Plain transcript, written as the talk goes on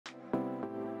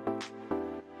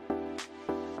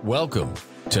Welcome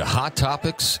to Hot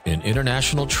Topics in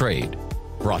International Trade,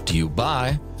 brought to you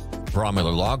by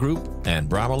Bromiller Law Group and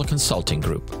Bromiller Consulting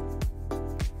Group.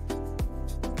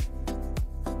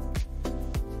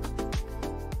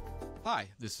 Hi,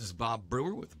 this is Bob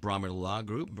Brewer with Bromiller Law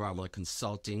Group, Bromiller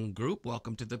Consulting Group.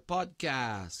 Welcome to the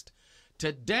podcast.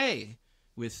 Today,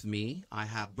 with me, I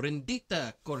have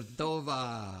Brendita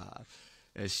Cordova.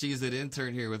 She's an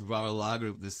intern here with Bromiller Law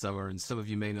Group this summer, and some of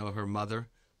you may know her mother,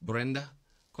 Brenda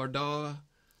Cordova.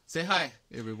 Say hi,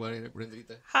 everybody,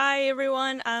 Brendita. Hi,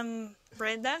 everyone. I'm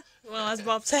Brenda. Well, as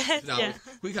Bob said. No, yeah.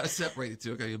 we got to separate the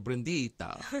two. Okay,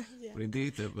 Brendita. Yeah.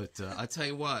 Brendita. But I tell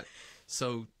you what,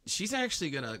 so she's actually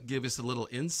going to give us a little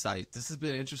insight. This has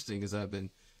been interesting as I've been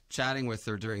chatting with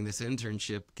her during this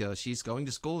internship. She's going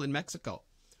to school in Mexico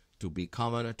to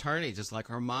become an attorney, just like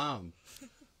her mom.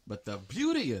 But the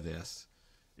beauty of this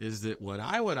is that when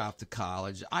I went off to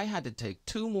college, I had to take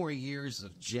 2 more years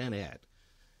of gen ed.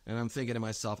 And I'm thinking to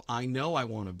myself, I know I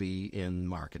want to be in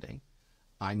marketing.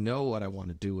 I know what I want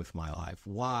to do with my life.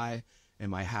 Why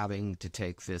am I having to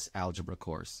take this algebra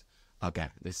course? Okay,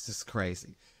 this is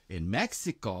crazy. In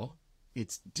Mexico,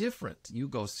 it's different. You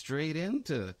go straight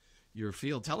into your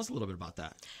field. Tell us a little bit about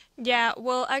that. Yeah,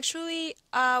 well, actually,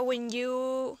 when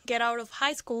you get out of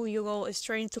high school, you go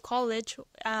straight into college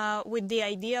with the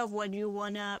idea of what you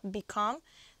want to become.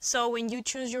 So when you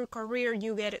choose your career,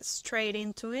 you get straight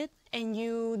into it, and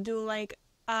you do like,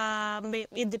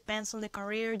 it depends on the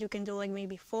career. You can do like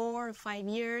maybe 4 or 5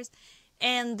 years.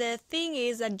 And the thing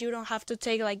is that you don't have to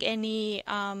take like any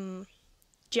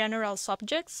general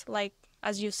subjects, like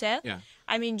as you said. Yeah.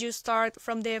 I mean, you start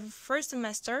from the first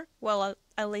semester, well,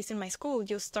 at least in my school,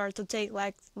 you start to take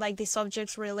like the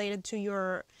subjects related to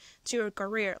your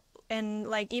career. And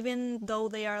like, even though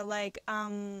they are like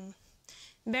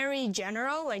very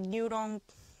general, like you don't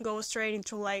go straight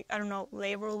into like, I don't know,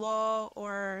 labor law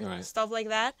or stuff like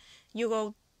that. You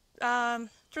go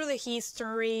through the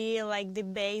history, like the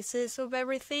basis of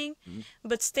everything. Mm-hmm.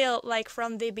 But still, like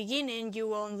from the beginning,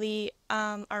 you only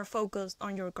are focused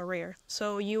on your career.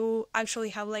 So you actually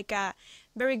have like a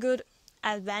very good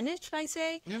advantage, I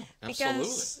say. Yeah,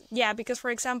 absolutely. Because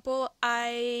for example,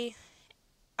 I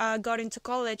got into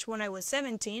college when I was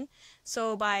 17.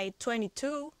 So by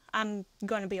 22, I'm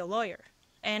going to be a lawyer.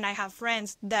 And I have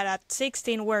friends that at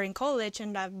 16 were in college,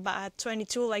 and at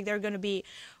 22, like they're going to be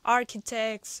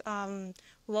architects,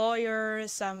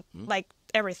 lawyers, like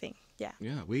everything. Yeah.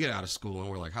 Yeah, we get out of school and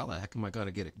we're like, how the heck am I going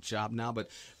to get a job now? But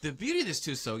the beauty of this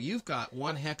too, so you've got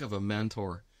one heck of a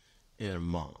mentor in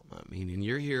mom. I mean, and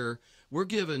you're here. We're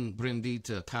giving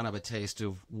Brendita kind of a taste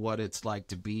of what it's like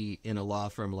to be in a law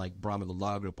firm like Bromiller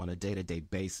Law Group on a day-to-day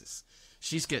basis.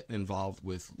 She's getting involved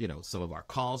with, some of our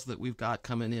calls that we've got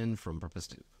coming in from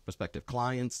prospective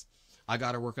clients. I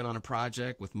got her working on a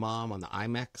project with mom on the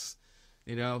IMEX,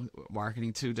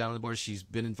 marketing too down on the board. She's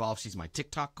been involved. She's my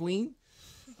TikTok queen.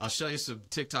 I'll show you some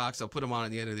TikToks. I'll put them on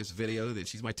at the end of this video that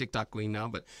she's my TikTok queen now.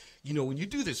 But, when you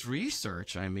do this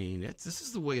research, I mean, this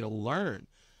is the way to learn.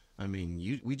 I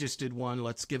mean, we just did one.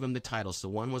 Let's give them the title. So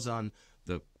one was on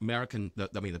the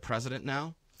president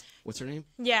now. What's her name?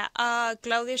 Yeah,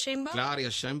 Claudia Sheinbaum. Claudia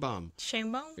Sheinbaum.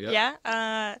 Sheinbaum?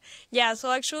 Yep. Yeah.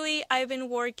 So actually, I've been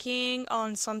working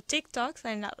on some TikToks,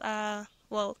 and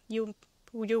you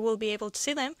will be able to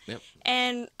see them. Yep.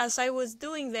 And as I was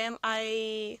doing them,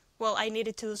 I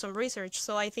needed to do some research.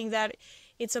 So I think that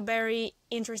it's a very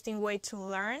interesting way to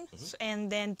learn,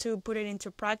 and then to put it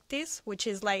into practice, which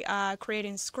is like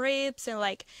creating scripts and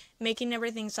like making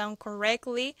everything sound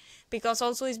correctly, because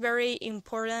also it's very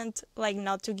important like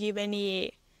not to give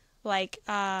any like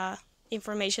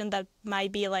information that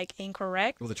might be like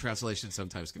incorrect. Well, the translation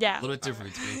sometimes can be a little bit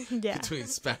different between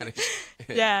Spanish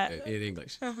and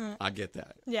English. I get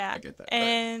that. Yeah. I get that.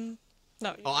 And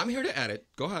no. Oh, I'm here to edit.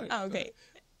 Go ahead. Oh, okay.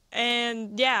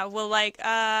 And yeah, well, like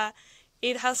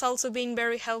it has also been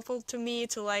very helpful to me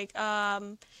to like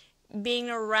being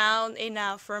around in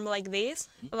a firm like this,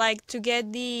 like to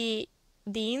get the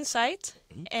insight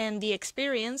and the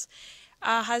experience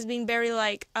has been very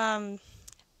like I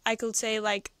could say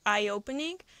like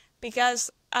eye-opening, because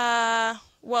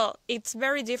it's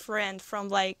very different from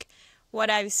like what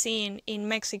I've seen in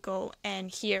Mexico and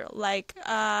here, like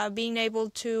being able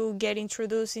to get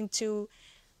introduced into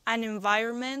an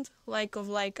environment like of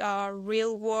like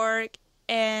real work,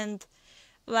 and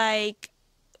like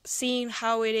seeing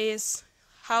how it is,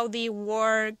 how they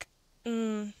work,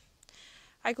 I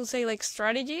could say like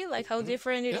strategy, like how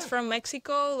different it is from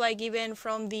Mexico, like even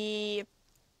from the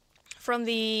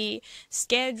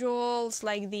schedules,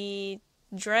 like the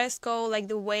dress code, like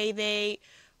the way they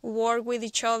work with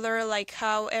each other, like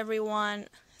how everyone,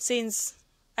 since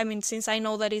I mean, since I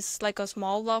know that it's like a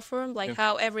small law firm, like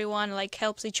how everyone like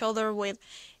helps each other with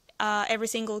every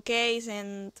single case,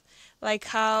 and like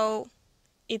how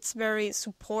it's very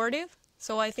supportive.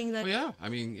 So I think that Well, yeah, I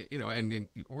mean, and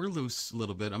we're loose a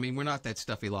little bit. I mean, we're not that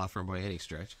stuffy law firm by any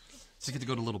stretch. Just get to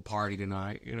go to a little party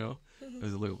tonight.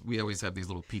 We always have these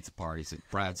little pizza parties at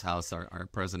Brad's house. Our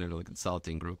president of the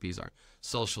consulting group, he's our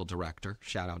social director.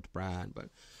 Shout out to Brad. But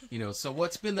so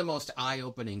what's been the most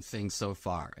eye-opening thing so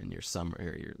far in your summer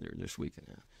or your this week and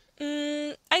a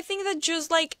half? I think that just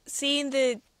like seeing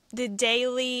the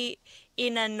daily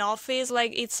in an office,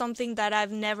 like it's something that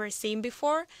I've never seen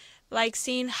before. Like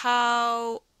seeing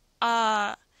how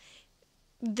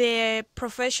the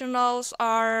professionals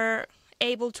are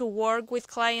able to work with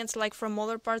clients like from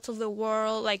other parts of the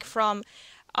world, like from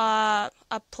a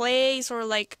place, or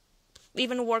like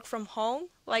even work from home.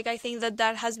 Like I think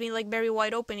that has been like very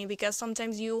wide opening, because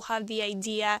sometimes you have the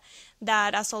idea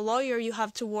that as a lawyer you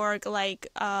have to work like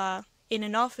in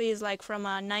an office like from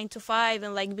a 9 to 5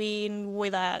 and like being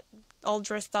with a all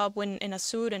dressed up when in a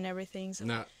suit and everything. So.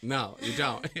 No, you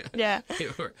don't. Yeah.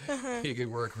 You can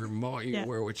work remote. You can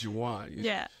wear what you want.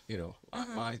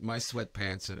 My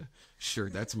sweatpants and a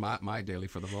shirt. That's my daily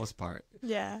for the most part.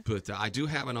 Yeah. But I do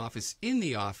have an office in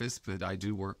the office, but I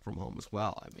do work from home as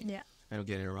well. I mean, yeah. I don't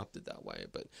get interrupted that way.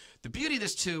 But the beauty of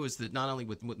this too is that not only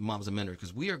with Moms and Mentors,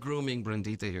 because we are grooming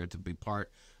Brendita here to be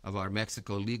part of our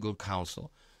Mexico legal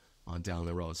counsel on down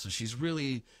the road. So she's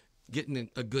really getting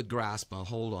a good grasp, a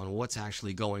hold on what's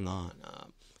actually going on.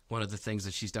 One of the things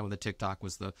that she's done with the TikTok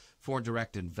was the foreign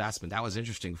direct investment. That was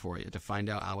interesting for you to find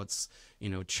out how it's,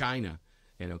 China,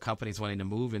 companies wanting to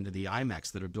move into the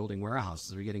IMEX that are building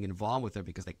warehouses. They're getting involved with it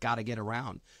because they got to get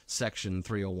around Section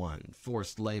 301,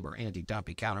 forced labor,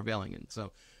 anti-dumping, countervailing. And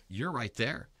so you're right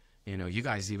there. You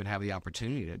guys even have the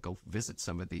opportunity to go visit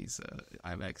some of these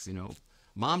IMEX,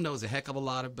 Mom knows a heck of a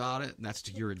lot about it, and that's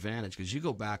to your advantage, because you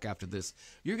go back after this,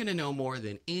 you're going to know more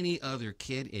than any other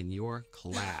kid in your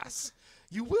class.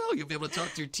 You will. You'll be able to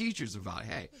talk to your teachers about,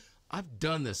 hey, I've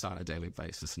done this on a daily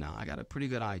basis now. I got a pretty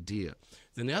good idea.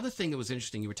 Then the other thing that was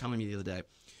interesting, you were telling me the other day,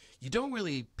 you don't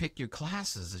really pick your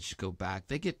classes as you go back.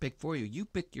 They get picked for you. You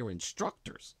pick your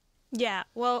instructors. Yeah,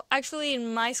 well, actually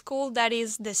in my school, that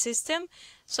is the system.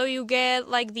 So you get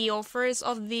like the offers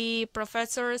of the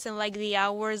professors and like the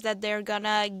hours that they're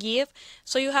gonna give.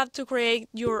 So you have to create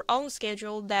your own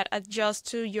schedule that adjusts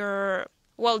to your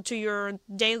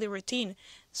daily routine.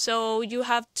 So you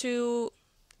have to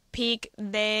pick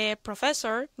the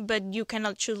professor, but you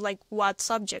cannot choose like what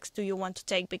subjects do you want to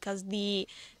take, because the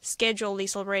schedule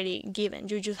is already given.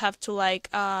 You just have to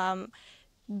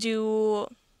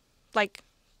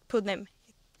put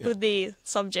the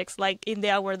subjects like in the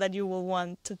hour that you will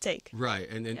want to take. Right.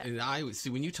 And I see,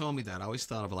 when you told me that, I always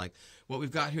thought of like what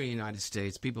we've got here in the United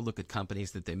States. People look at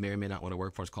companies that they may or may not want to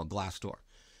work for. It's called Glassdoor.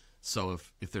 So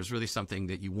if there's really something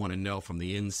that you want to know from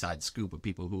the inside scoop of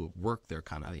people who have worked there,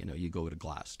 kind of, you go to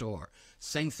Glassdoor.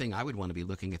 Same thing, I would want to be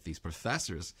looking at these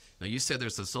professors. Now, you said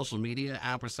there's a social media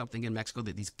app or something in Mexico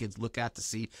that these kids look at to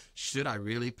see, should I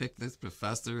really pick this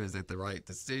professor? Is it the right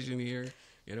decision here?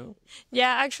 Yeah,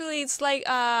 actually it's like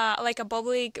a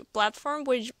public platform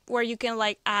where you can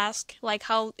like ask like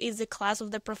how is the class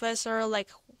of the professor, like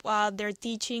their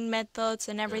teaching methods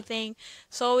and everything. Yeah.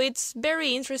 So it's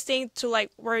very interesting to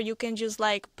like where you can just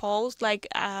like post like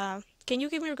can you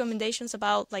give me recommendations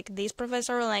about like this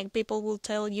professor? Like people will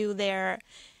tell you their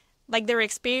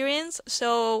experience.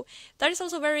 So that is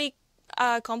also very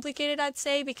complicated, I'd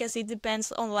say, because it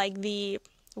depends on like the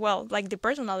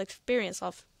personal experience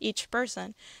of each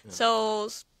person. Yeah. So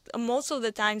most of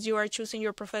the times you are choosing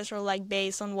your professor like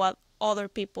based on what other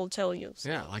people tell you. So.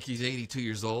 Yeah, like he's 82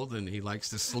 years old and he likes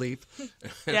to sleep. And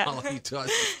yeah. all he does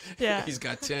is he's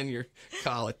got tenure,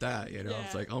 call it that, Yeah.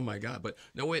 It's like, oh my God. But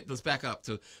no, wait, let's back up.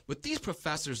 But these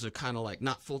professors are kind of like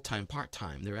not full-time,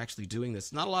 part-time. They're actually doing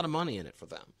this. Not a lot of money in it for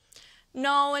them.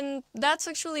 No, and that's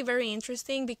actually very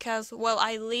interesting because, well,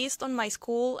 at least on my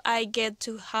school, I get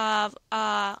to have,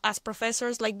 as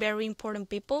professors, like very important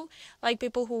people, like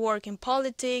people who work in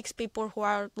politics, people who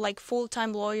are like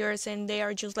full-time lawyers, and they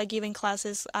are just like giving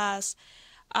classes as,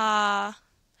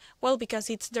 because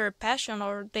it's their passion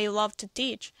or they love to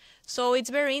teach. So it's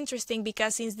very interesting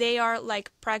because since they are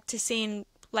like practicing,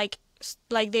 like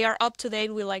they are up to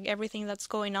date with like everything that's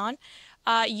going on,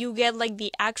 you get like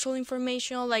the actual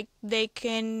information, like they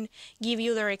can give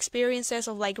you their experiences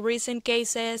of like recent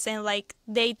cases, and like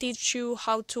they teach you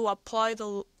how to apply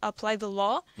the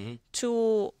law mm-hmm.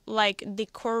 to like the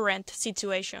current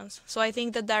situations. So I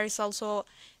think that is also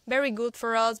very good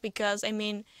for us because, I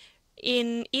mean,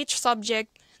 in each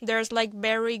subject there's like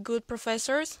very good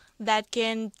professors that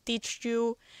can teach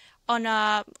you on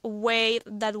a way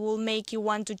that will make you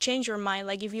want to change your mind.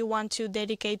 Like if you want to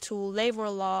dedicate to labor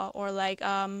law or like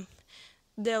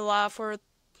the law for,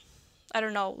 I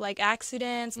don't know, like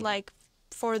accidents, like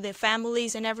for the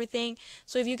families and everything.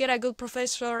 So if you get a good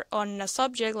professor on a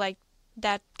subject, like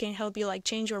that can help you like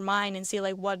change your mind and see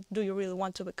like what do you really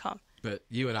want to become. But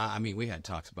you and I mean, we had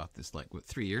talks about this like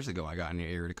 3 years ago. I got in your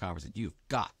ear at a conference that you've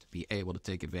got to be able to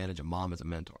take advantage of mom as a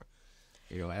mentor.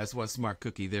 You know, as one smart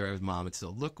cookie there as mom and say,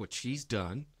 look what she's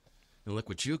done and look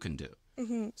what you can do.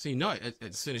 Mm-hmm. So, you know,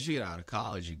 as soon as you get out of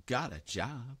college, you got a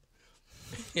job.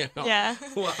 You know? Yeah.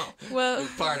 Well,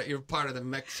 you're part of the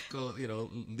Mexico, you know,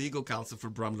 legal counsel for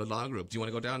Brendita Law Group. Do you want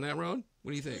to go down that road?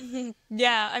 What do you think?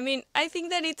 Yeah, I mean, I think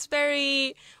that it's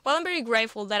I'm very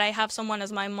grateful that I have someone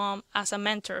as my mom as a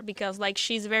mentor because, like,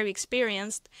 she's very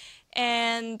experienced.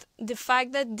 And the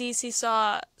fact that this is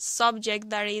a subject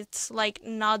that it's, like,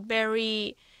 not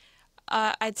very,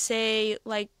 I'd say,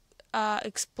 like,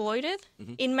 exploited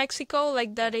in Mexico,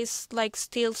 like, that is, like,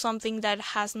 still something that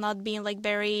has not been, like,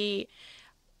 very,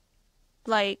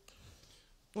 like...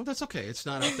 Well, that's okay. It's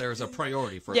not up there as a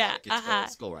priority for yeah, kids going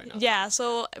to school right now. Yeah,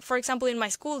 so for example, in my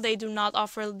school, they do not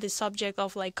offer the subject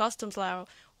of like customs law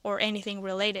or anything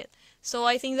related. So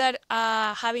I think that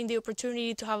having the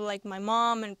opportunity to have like my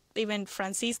mom and even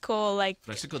Francisco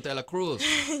de la Cruz,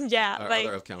 yeah, our like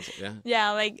other of counsel,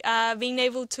 like being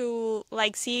able to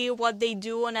like see what they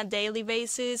do on a daily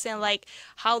basis and like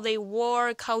how they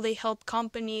work, how they help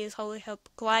companies, how they help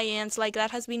clients, like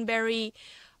that has been very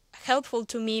helpful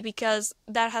to me because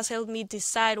that has helped me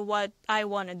decide what I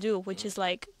want to do, which is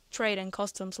like trade and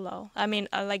customs law. I mean,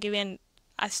 like even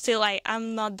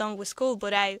I'm not done with school,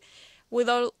 but with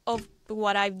all of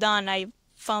what I've done, I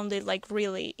found it like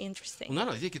really interesting. Well, not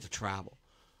only did you get to travel.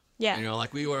 Yeah. You know,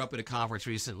 like we were up at a conference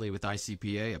recently with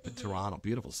ICPA up in Toronto,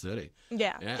 beautiful city.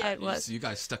 Yeah, it was. You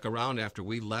guys stuck around after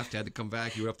we left, had to come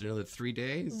back. You were up there another 3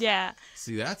 days. Yeah.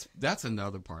 See, that's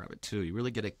another part of it too. You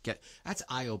really that's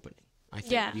eye-opening. I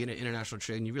think being an international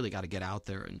trade, you really got to get out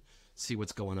there and see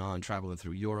what's going on, traveling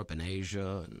through Europe and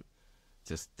Asia, and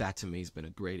just that to me has been a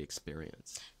great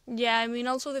experience. Yeah, I mean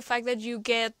also the fact that you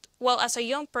get, well, as a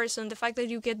young person, the fact that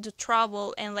you get to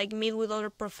travel and like meet with other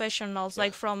professionals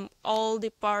like from all the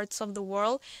parts of the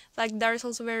world, like that is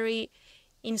also very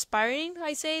inspiring,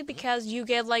 I say, because you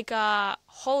get like a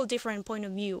whole different point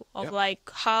of view of like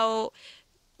how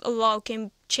a law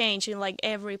can change in like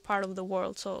every part of the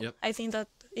world. So I think that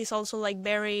is also like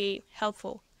very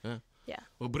helpful. Yeah.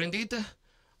 Well, Brendita,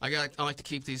 I like to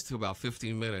keep these to about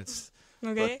 15 minutes.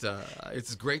 Okay. But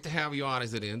it's great to have you on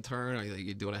as an intern.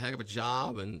 You're doing a heck of a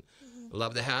job, and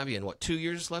love to have you. And 2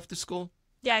 years left of school?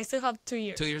 Yeah, I still have 2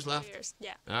 years. 2 years left? 2 years,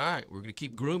 yeah. All right, we're going to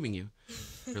keep grooming you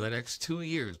for the next 2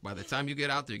 years. By the time you get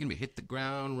out there, you're going to be hit the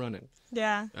ground running.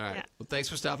 Yeah. All right. Yeah. Well, thanks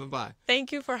for stopping by.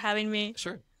 Thank you for having me.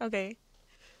 Sure. Okay.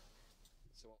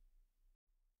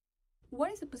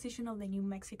 What is the position of the new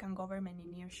Mexican government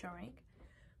in nearshoring?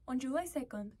 On July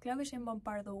 2nd, Claudia Sheinbaum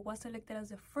Pardo was elected as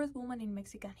the first woman in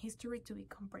Mexican history to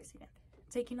become president,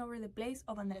 taking over the place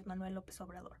of Andrés Manuel López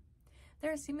Obrador.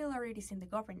 There are similarities in the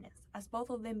governance, as both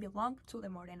of them belong to the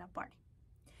Morena party.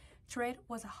 Trade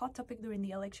was a hot topic during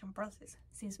the election process,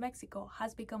 since Mexico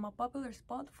has become a popular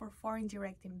spot for foreign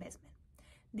direct investment.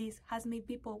 This has made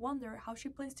people wonder how she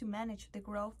plans to manage the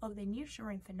growth of the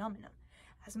nearshoring phenomenon,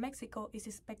 as Mexico is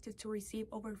expected to receive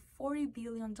over $40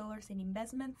 billion in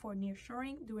investment for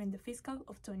nearshoring during the fiscal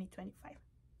of 2025.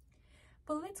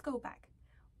 But let's go back.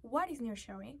 What is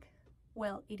nearshoring?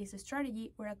 Well, it is a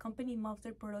strategy where a company moves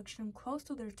their production close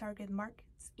to their target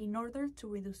markets in order to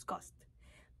reduce cost.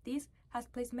 This has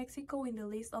placed Mexico in the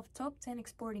list of top 10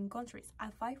 exporting countries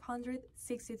at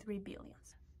 $563 billion.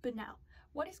 But now,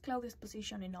 what is Claudia's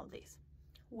position in all this?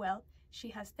 Well, she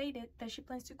has stated that she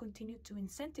plans to continue to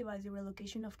incentivize the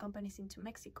relocation of companies into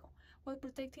Mexico while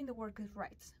protecting the workers'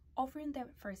 rights, offering them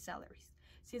fair salaries,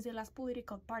 since the last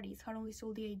political parties had only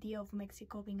sold the idea of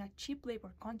Mexico being a cheap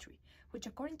labor country, which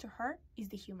according to her is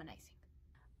dehumanizing.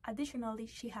 Additionally,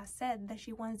 she has said that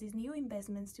she wants these new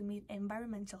investments to meet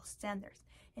environmental standards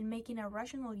and making a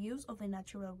rational use of the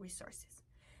natural resources.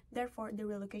 Therefore, the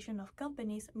relocation of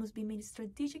companies must be made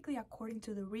strategically according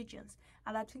to the regions,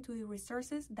 adapting to the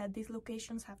resources that these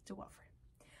locations have to offer.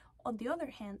 On the other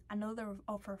hand, another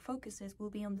of her focuses will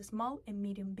be on the small and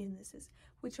medium businesses,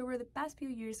 which over the past few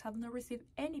years have not received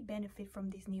any benefit from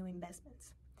these new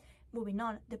investments. Moving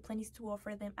on, the plan is to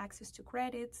offer them access to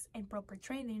credits and proper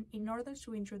training in order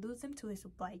to introduce them to the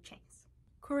supply chains.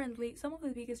 Currently, some of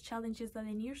the biggest challenges that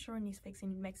the nearshoring is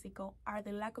facing in Mexico are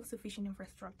the lack of sufficient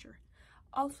infrastructure.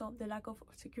 Also, the lack of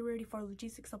security for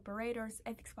logistics operators,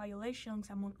 ethics violations,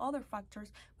 among other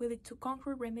factors, will lead to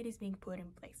concrete remedies being put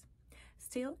in place.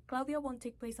 Still, Claudia won't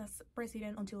take place as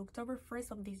president until October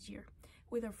 1st of this year,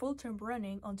 with her full term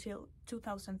running until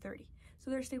 2030. So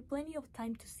there's still plenty of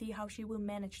time to see how she will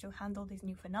manage to handle this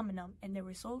new phenomenon and the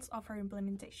results of her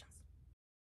implementations.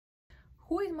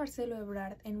 Who is Marcelo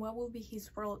Ebrard and what will be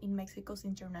his role in Mexico's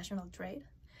international trade?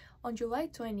 On July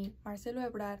 20, Marcelo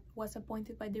Ebrard was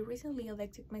appointed by the recently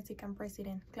elected Mexican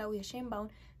president Claudia Sheinbaum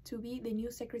to be the new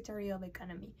Secretary of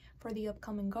Economy for the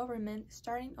upcoming government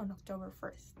starting on October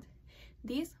 1st.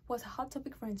 This was a hot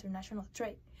topic for international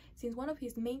trade, since one of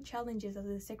his main challenges as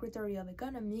the Secretary of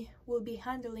Economy will be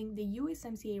handling the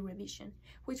USMCA revision,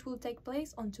 which will take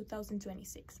place on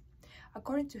 2026.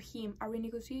 According to him, a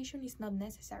renegotiation is not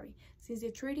necessary, since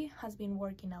the treaty has been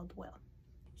working out well.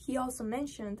 He also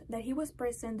mentioned that he was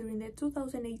present during the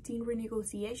 2018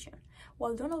 renegotiation,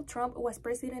 while Donald Trump was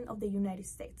president of the United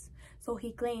States, so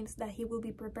he claims that he will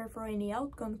be prepared for any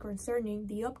outcome concerning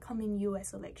the upcoming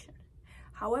US election.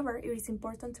 However, it is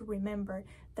important to remember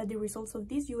that the results of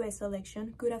this US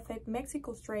election could affect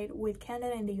Mexico's trade with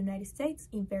Canada and the United States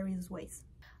in various ways.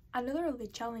 Another of the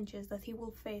challenges that he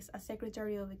will face as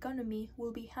Secretary of Economy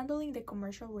will be handling the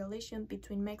commercial relation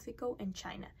between Mexico and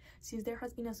China, since there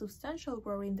has been a substantial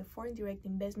growth in the foreign direct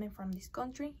investment from this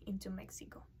country into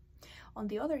Mexico. On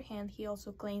the other hand, he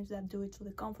also claims that due to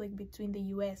the conflict between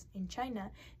the US and China,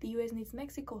 the US needs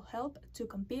Mexico's help to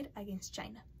compete against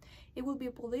China. It will be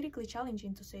politically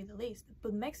challenging to say the least,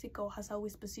 but Mexico has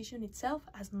always positioned itself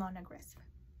as non-aggressive.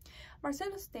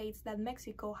 Marcelo states that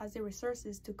Mexico has the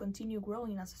resources to continue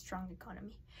growing as a strong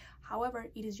economy. However,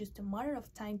 it is just a matter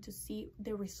of time to see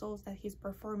the results that his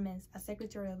performance as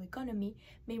Secretary of Economy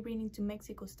may bring into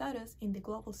Mexico's status in the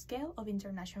global scale of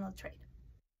international trade.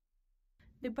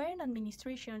 The Biden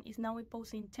administration is now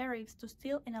imposing tariffs to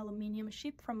steel and aluminum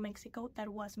shipped from Mexico that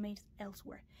was made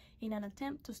elsewhere, in an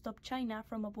attempt to stop China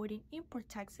from avoiding import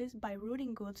taxes by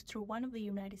routing goods through one of the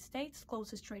United States'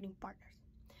 closest trading partners.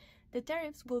 The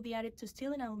tariffs will be added to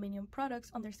steel and aluminum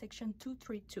products under Section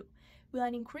 232, with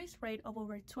an increased rate of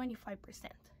over 25%.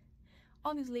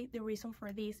 Obviously, the reason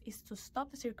for this is to stop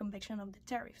the circumvention of the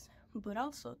tariffs, but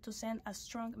also to send a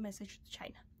strong message to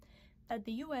China that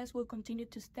the US will continue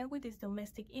to stand with its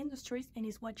domestic industries and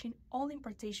is watching all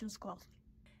importations closely.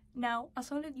 Now, a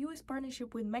solid US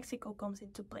partnership with Mexico comes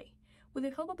into play. With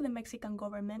the help of the Mexican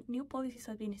government, new policies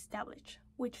have been established,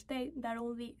 which state that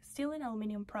only steel and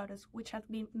aluminum products which have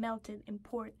been melted and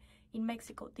poured in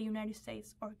Mexico, the United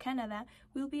States, or Canada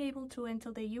will be able to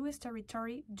enter the US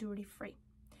territory duty-free.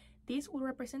 This will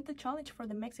represent a challenge for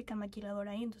the Mexican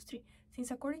maquiladora industry,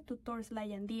 since according to Torres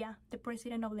Layandia, the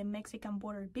president of the Mexican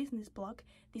Border Business Bloc,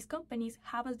 these companies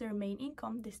have as their main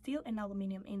income the steel and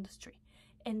aluminum industry,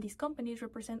 and these companies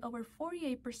represent over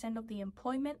 48% of the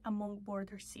employment among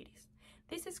border cities.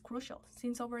 This is crucial,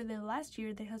 since over the last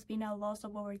year there has been a loss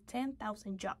of over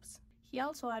 10,000 jobs. He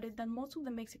also added that most of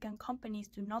the Mexican companies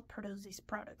do not produce these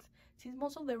products, since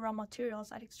most of the raw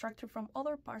materials are extracted from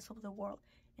other parts of the world,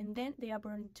 and then they are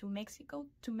brought into Mexico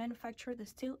to manufacture the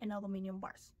steel and aluminum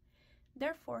bars.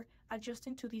 Therefore,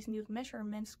 adjusting to these new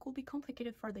measurements could be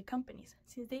complicated for the companies,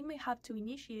 since they may have to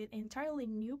initiate entirely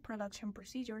new production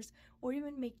procedures or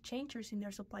even make changes in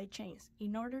their supply chains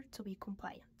in order to be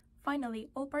compliant. Finally,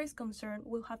 all parties concerned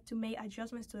will have to make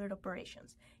adjustments to their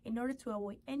operations in order to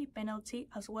avoid any penalty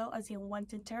as well as the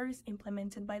unwanted tariffs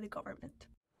implemented by the government.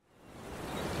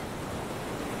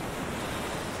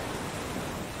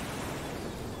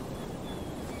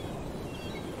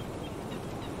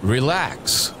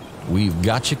 Relax, we've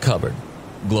got you covered.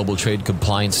 Global trade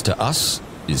compliance to us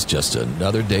is just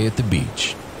another day at the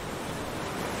beach.